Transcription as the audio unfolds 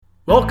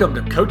Welcome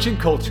to Coaching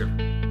Culture,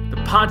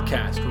 the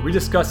podcast where we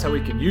discuss how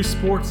we can use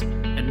sports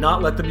and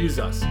not let them use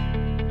us.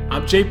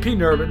 I'm JP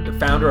Nerbin, the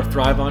founder of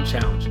Thrive On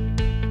Challenge,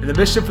 and the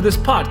mission for this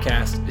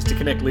podcast is to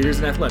connect leaders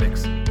in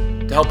athletics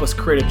to help us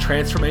create a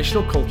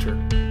transformational culture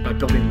by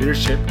building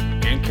leadership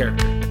and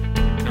character.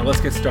 Now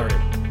let's get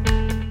started.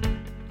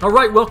 All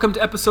right, welcome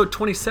to episode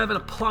 27,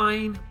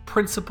 Applying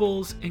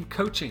Principles in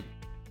Coaching.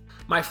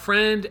 My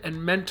friend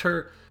and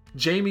mentor,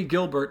 Jamie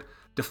Gilbert,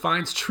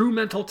 defines true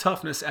mental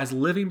toughness as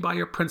living by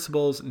your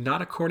principles, not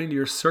according to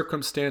your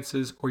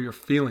circumstances or your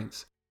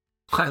feelings.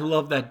 I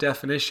love that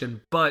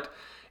definition, but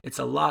it's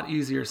a lot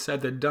easier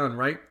said than done,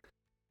 right?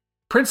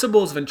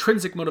 Principles of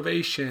intrinsic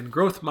motivation,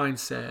 growth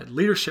mindset,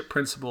 leadership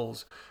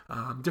principles,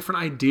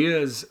 different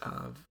ideas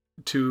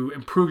to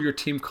improve your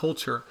team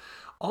culture,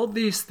 all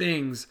these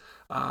things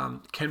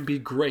can be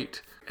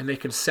great and they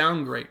can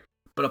sound great,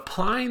 but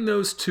applying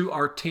those to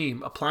our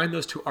team, applying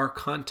those to our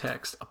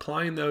context,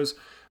 applying those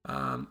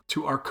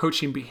to our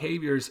coaching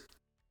behaviors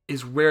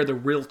is where the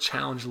real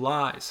challenge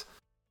lies.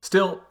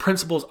 Still,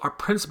 principles are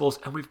principles,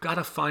 and we've got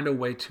to find a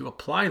way to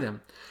apply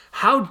them.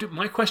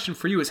 My question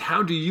for you is,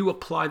 how do you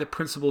apply the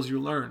principles you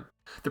learn?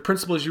 The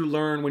principles you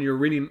learn when you're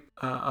reading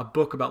a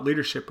book about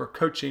leadership or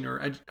coaching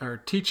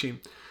or teaching.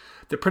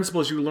 The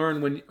principles you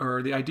learn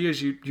or the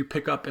ideas you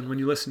pick up and when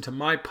you listen to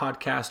my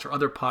podcast or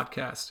other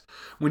podcasts,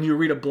 when you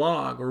read a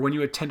blog or when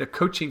you attend a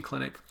coaching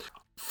clinic.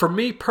 For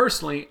me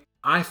personally,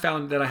 I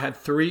found that I had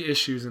 3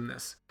 issues in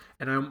this,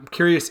 and I'm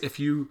curious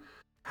if you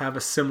have a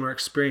similar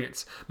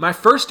experience. My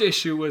first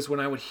issue was when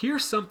I would hear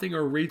something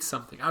or read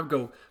something, I would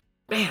go,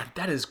 man,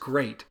 that is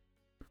great.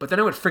 But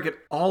then I would forget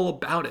all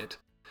about it.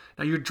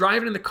 Now you're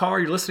driving in the car,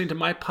 you're listening to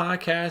my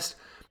podcast,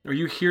 or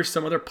you hear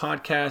some other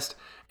podcast,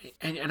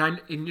 and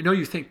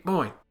you think,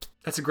 boy,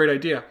 that's a great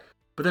idea.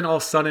 But then all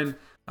of a sudden,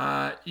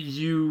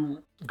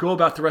 you go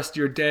about the rest of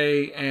your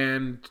day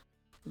and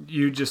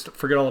you just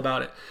forget all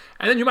about it.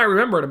 And then you might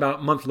remember it about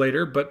a month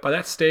later, but by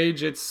that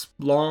stage, it's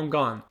long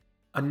gone.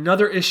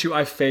 Another issue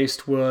I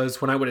faced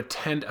was when I would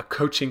attend a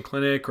coaching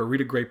clinic or read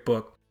a great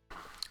book.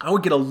 I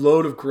would get a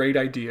load of great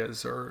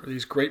ideas or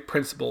these great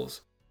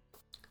principles,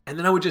 and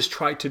then I would just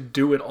try to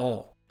do it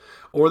all.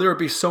 Or there would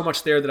be so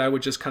much there that I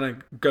would just kind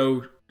of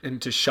go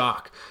into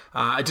shock.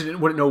 I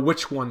wouldn't know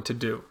which one to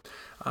do.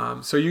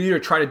 So you either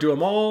try to do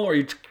them all or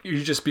you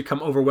just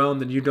become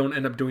overwhelmed and you don't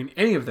end up doing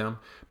any of them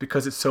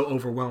because it's so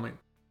overwhelming.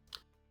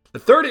 The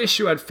third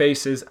issue I'd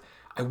face is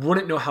I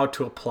wouldn't know how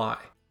to apply.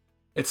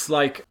 It's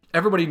like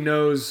everybody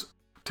knows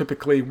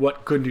typically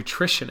what good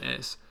nutrition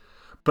is,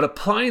 but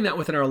applying that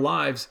within our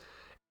lives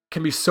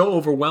can be so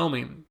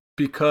overwhelming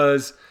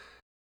because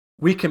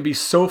we can be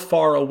so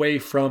far away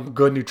from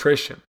good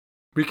nutrition.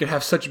 We can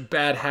have such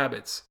bad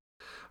habits.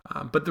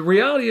 But the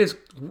reality is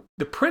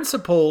the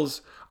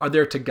principles are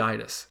there to guide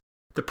us.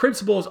 The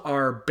principles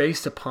are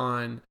based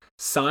upon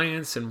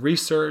science and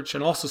research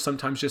and also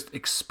sometimes just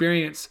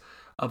experience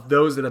of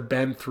those that have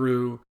been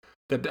through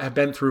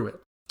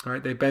it. All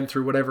right, they've been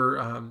through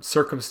whatever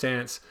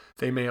circumstance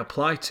they may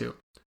apply to.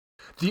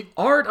 The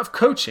art of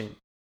coaching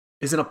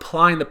is in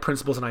applying the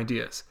principles and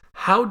ideas.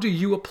 How do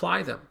you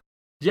apply them?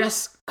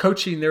 Yes,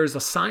 coaching, there is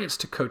a science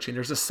to coaching.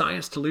 There's a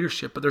science to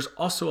leadership, but there's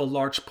also a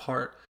large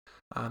part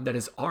that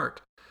is art.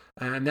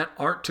 And that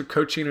art to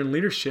coaching and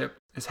leadership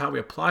is how we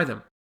apply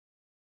them.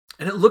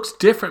 And it looks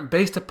different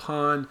based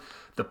upon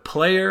the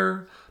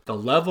player, the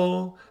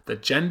level, the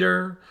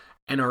gender,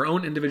 and our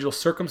own individual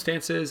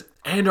circumstances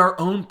and our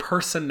own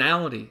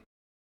personality.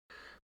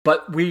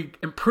 But we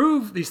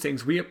improve these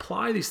things. We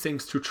apply these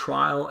things through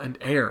trial and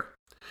error.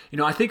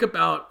 I think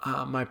about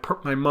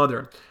my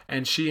mother,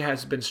 and she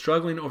has been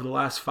struggling over the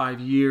last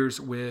 5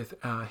 years with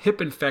hip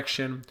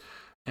infection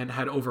and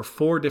had over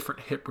 4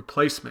 different hip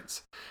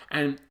replacements.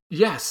 And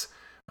yes,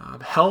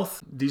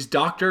 health, these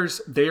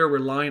doctors, they are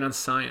relying on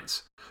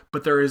science.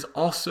 But there is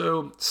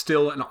also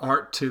still an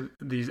art to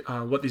these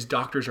what these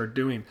doctors are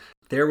doing.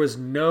 There was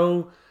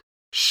no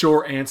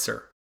sure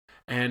answer.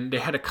 And they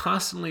had to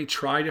constantly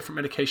try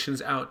different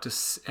medications out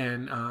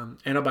and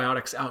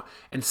antibiotics out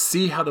and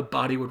see how the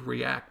body would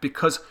react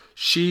because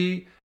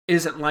she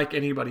isn't like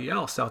anybody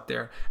else out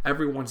there.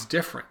 Everyone's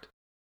different.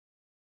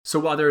 So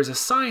while there is a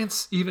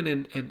science, even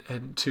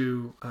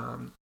into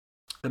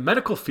the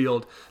medical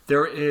field,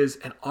 there is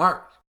an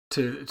art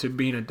to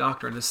being a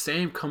doctor. And the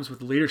same comes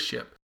with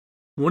leadership.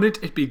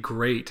 Wouldn't it be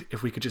great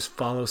if we could just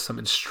follow some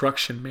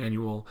instruction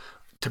manual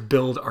to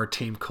build our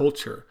team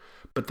culture?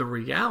 But the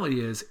reality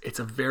is it's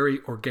a very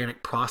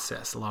organic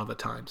process a lot of the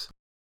times.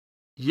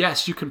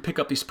 Yes, you can pick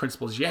up these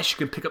principles. Yes, you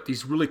can pick up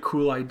these really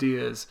cool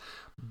ideas.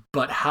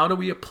 But how do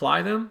we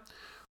apply them?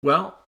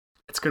 Well,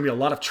 it's going to be a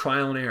lot of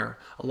trial and error,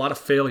 a lot of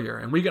failure.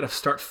 And we got to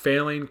start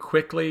failing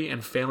quickly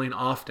and failing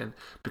often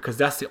because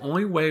that's the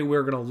only way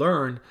we're going to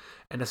learn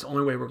and that's the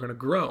only way we're going to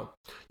grow.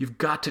 You've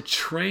got to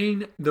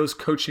train those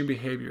coaching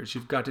behaviors.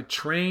 You've got to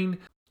train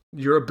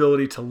your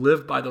ability to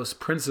live by those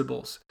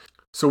principles.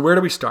 So where do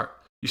we start?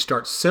 You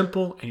start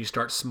simple and you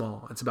start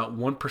small. It's about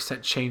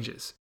 1%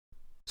 changes.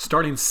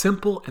 Starting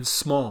simple and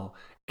small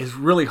is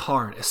really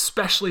hard,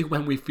 especially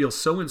when we feel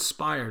so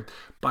inspired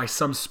by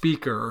some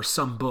speaker or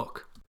some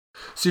book.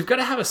 So you've got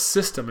to have a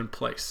system in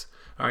place,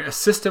 all right? A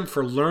system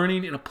for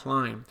learning and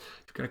applying.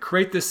 You're going to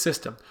create this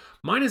system.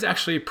 Mine is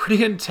actually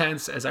pretty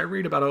intense as I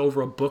read about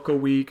over a book a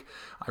week.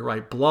 I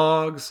write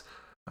blogs.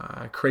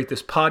 I create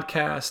this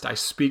podcast. I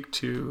speak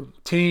to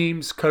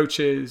teams,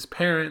 coaches,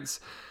 parents,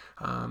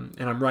 and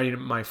I'm writing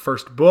my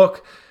first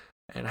book.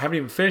 And I haven't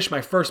even finished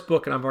my first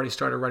book, and I've already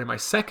started writing my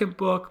second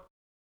book.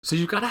 So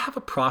you've got to have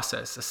a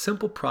process, a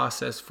simple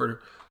process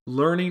for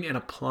learning and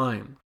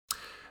applying.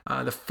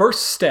 The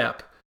first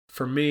step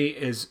for me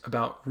is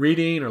about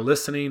reading or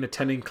listening,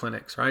 attending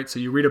clinics, right? So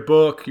you read a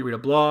book, you read a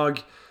blog,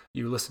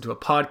 you listen to a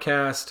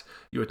podcast,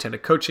 you attend a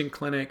coaching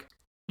clinic.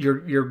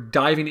 You're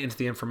diving into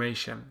the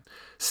information.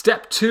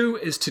 Step 2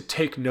 is to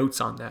take notes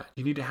on that.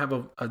 You need to have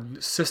a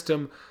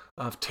system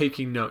of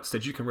taking notes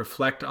that you can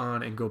reflect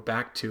on and go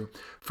back to.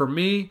 For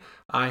me,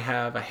 I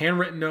have a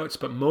handwritten notes,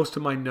 but most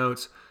of my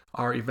notes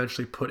are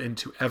eventually put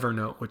into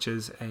Evernote, which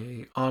is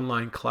an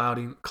online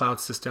cloud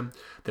system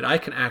that I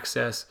can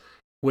access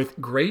with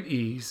great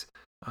ease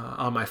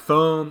on my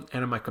phone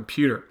and on my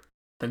computer.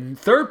 The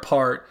third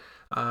part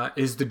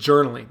is the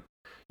journaling.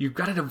 You've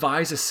got to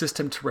devise a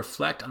system to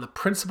reflect on the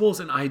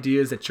principles and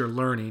ideas that you're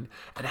learning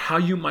and how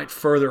you might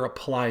further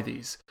apply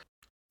these.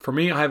 For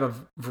me, I have a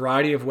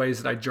variety of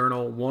ways that I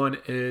journal. One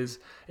is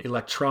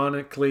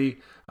electronically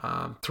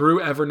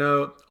through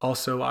Evernote.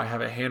 Also, I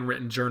have a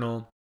handwritten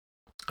journal.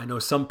 I know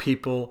some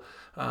people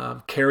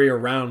carry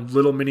around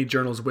little mini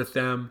journals with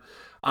them.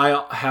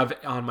 I have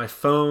on my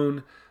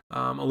phone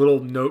a little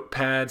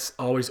notepad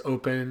always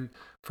open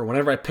for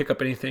whenever I pick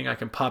up anything. I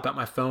can pop out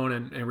my phone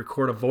and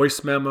record a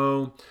voice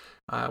memo,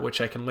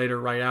 which I can later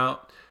write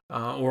out,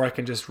 or I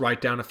can just write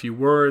down a few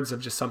words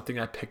of just something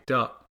I picked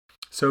up.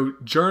 So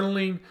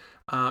journaling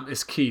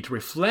is key to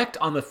reflect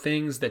on the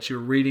things that you're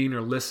reading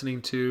or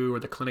listening to or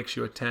the clinics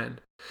you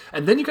attend.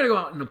 And then you got to go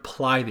out and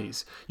apply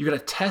these. You got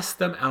to test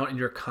them out in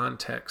your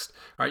context.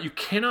 All right? You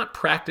cannot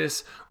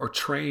practice or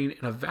train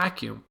in a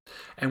vacuum.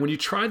 And when you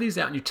try these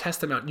out and you test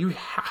them out, you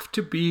have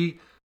to be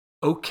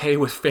okay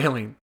with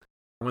failing.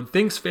 When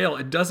things fail,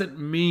 it doesn't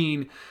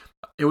mean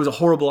it was a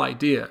horrible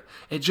idea.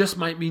 It just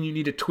might mean you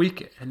need to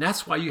tweak it. And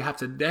that's why you have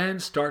to then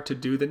start to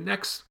do the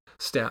next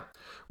step,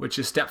 which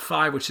is step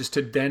 5, which is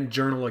to then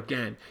journal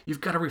again.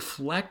 You've got to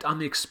reflect on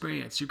the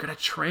experience. You've got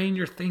to train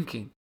your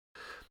thinking.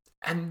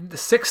 And the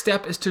 6th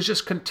step is to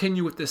just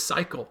continue with this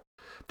cycle.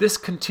 This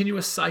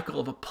continuous cycle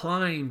of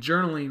applying,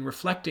 journaling,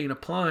 reflecting,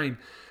 applying.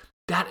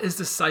 That is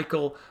the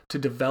cycle to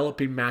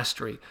developing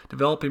mastery.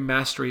 Developing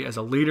mastery as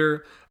a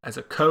leader, as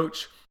a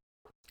coach.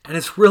 And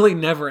it's really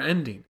never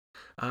ending.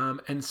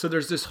 And so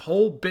there's this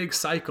whole big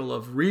cycle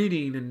of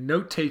reading and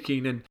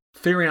note-taking and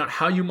figuring out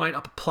how you might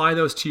apply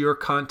those to your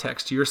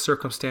context, to your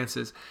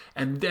circumstances,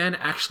 and then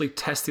actually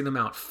testing them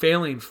out.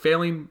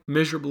 Failing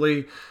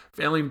miserably,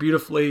 failing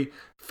beautifully,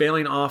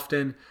 failing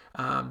often,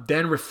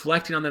 then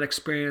reflecting on that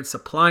experience,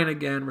 applying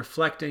again,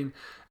 reflecting.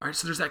 All right,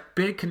 so there's that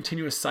big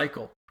continuous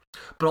cycle.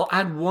 But I'll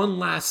add one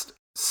last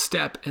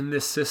step in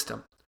this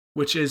system,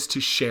 which is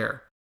to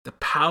share. The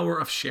power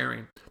of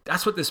sharing.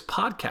 That's what this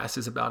podcast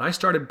is about. I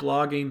started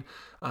blogging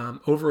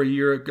over a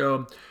year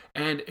ago,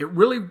 and it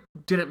really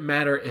didn't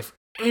matter if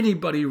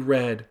anybody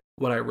read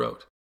what I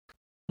wrote.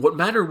 What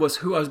mattered was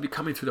who I was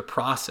becoming through the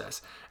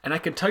process. And I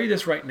can tell you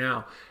this right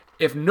now,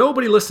 if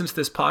nobody listens to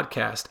this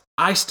podcast,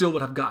 I still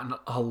would have gotten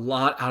a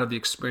lot out of the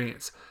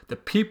experience. The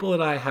people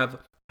that I have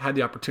had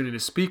the opportunity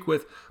to speak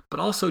with, but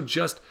also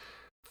just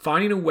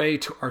finding a way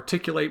to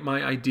articulate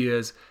my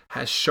ideas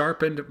has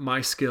sharpened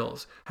my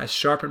skills, has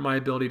sharpened my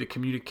ability to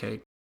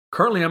communicate.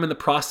 Currently, I'm in the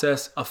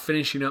process of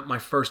finishing up my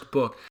first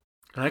book.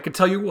 And I can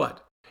tell you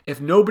what, if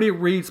nobody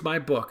reads my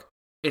book,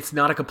 it's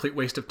not a complete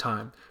waste of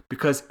time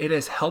because it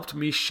has helped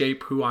me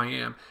shape who I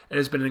am. It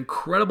has been an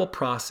incredible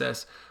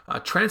process, a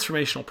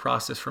transformational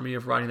process for me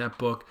of writing that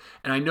book.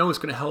 And I know it's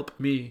going to help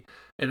me,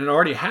 and it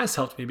already has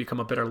helped me become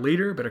a better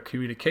leader, better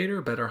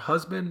communicator, better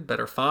husband,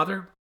 better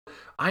father.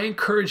 I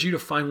encourage you to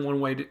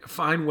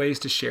find ways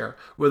to share,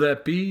 whether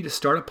that be to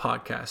start a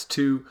podcast,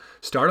 to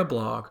start a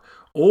blog,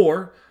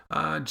 or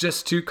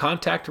just to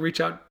contact and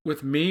reach out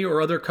with me or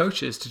other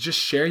coaches to just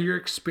share your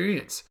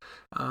experience.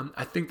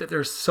 I think that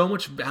there's so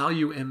much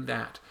value in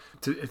that.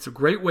 It's a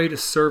great way to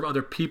serve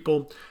other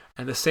people.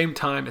 And at the same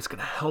time, it's going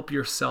to help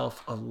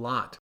yourself a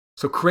lot.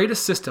 So create a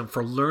system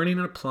for learning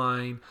and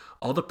applying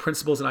all the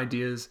principles and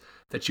ideas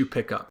that you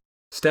pick up.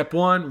 Step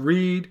 1,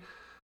 read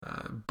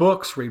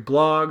books, read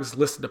blogs,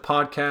 listen to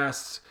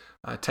podcasts,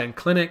 attend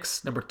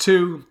clinics. Number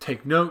 2,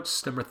 take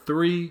notes. Number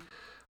 3,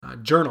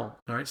 journal.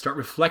 All right, start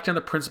reflecting on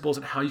the principles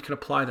and how you can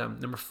apply them.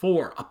 Number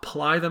 4,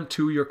 apply them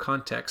to your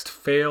context.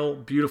 Fail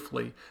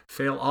beautifully,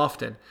 fail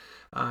often.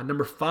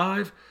 Number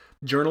 5,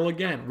 journal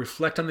again.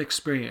 Reflect on the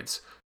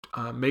experience.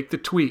 Make the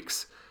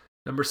tweaks.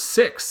 Number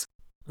 6,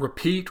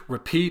 repeat.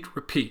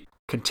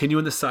 Continue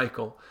in the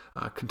cycle.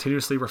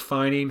 Continuously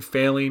refining,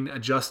 failing,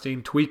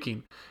 adjusting,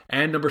 tweaking.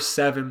 And number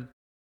 7,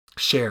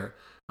 share.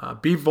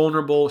 Be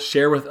vulnerable,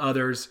 share with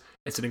others.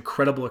 It's an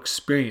incredible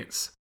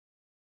experience.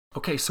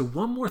 Okay, so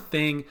one more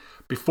thing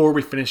before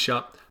we finish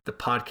up the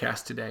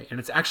podcast today, and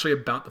it's actually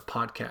about the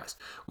podcast.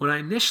 When I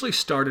initially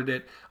started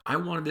it, I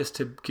wanted this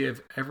to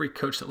give every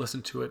coach that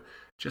listened to it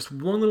just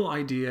one little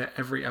idea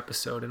every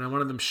episode, and I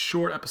wanted them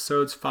short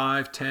episodes,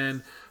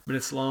 5-10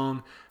 minutes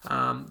long,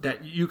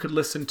 that you could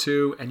listen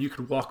to and you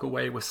could walk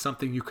away with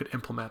something you could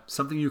implement,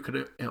 something you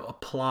could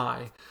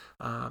apply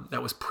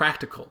that was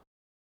practical.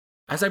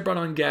 As I brought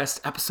on guests,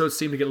 episodes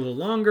seemed to get a little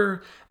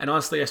longer, and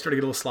honestly, I started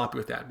to get a little sloppy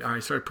with that. I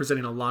started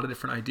presenting a lot of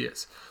different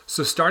ideas.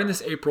 So starting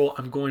this April,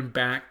 I'm going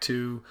back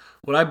to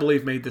what I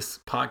believe made this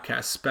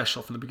podcast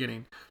special from the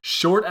beginning.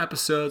 Short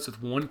episodes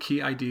with one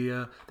key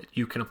idea that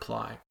you can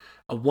apply.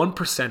 A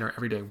 1%er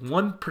every day,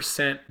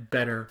 1%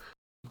 better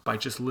by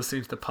just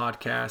listening to the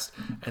podcast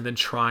and then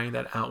trying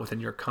that out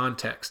within your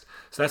context.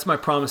 So that's my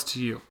promise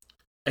to you.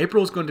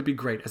 April is going to be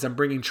great as I'm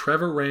bringing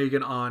Trevor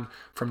Reagan on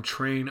from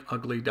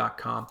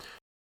trainugly.com.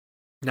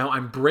 Now,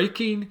 I'm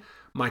breaking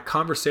my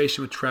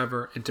conversation with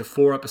Trevor into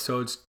 4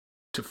 episodes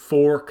to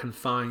 4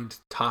 confined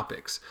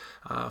topics,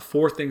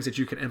 4 things that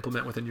you can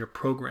implement within your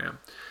program.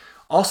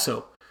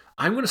 Also,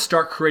 I'm going to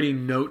start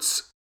creating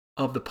notes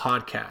of the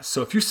podcast.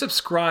 So if you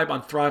subscribe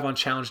on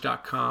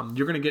thriveonchallenge.com,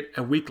 you're going to get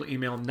a weekly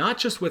email, not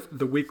just with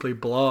the weekly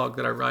blog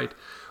that I write,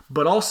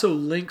 but also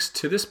links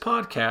to this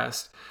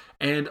podcast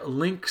and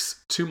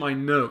links to my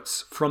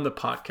notes from the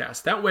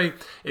podcast. That way,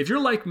 if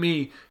you're like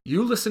me,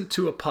 you listen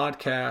to a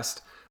podcast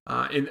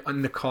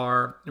in the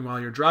car and while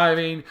you're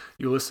driving,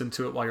 you listen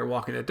to it while you're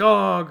walking the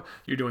dog,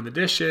 you're doing the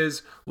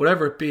dishes,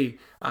 whatever it be.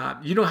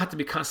 You don't have to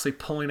be constantly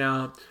pulling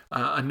out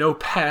a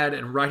notepad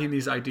and writing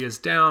these ideas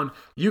down.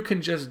 You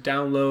can just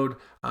download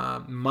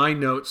my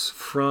notes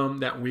from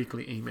that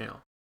weekly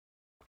email.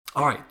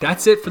 All right,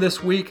 that's it for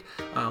this week.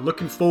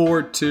 Looking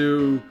forward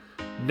to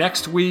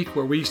next week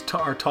where we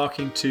are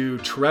talking to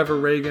Trevor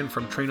Reagan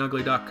from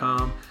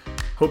trainugly.com.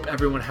 Hope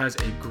everyone has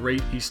a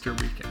great Easter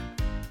weekend.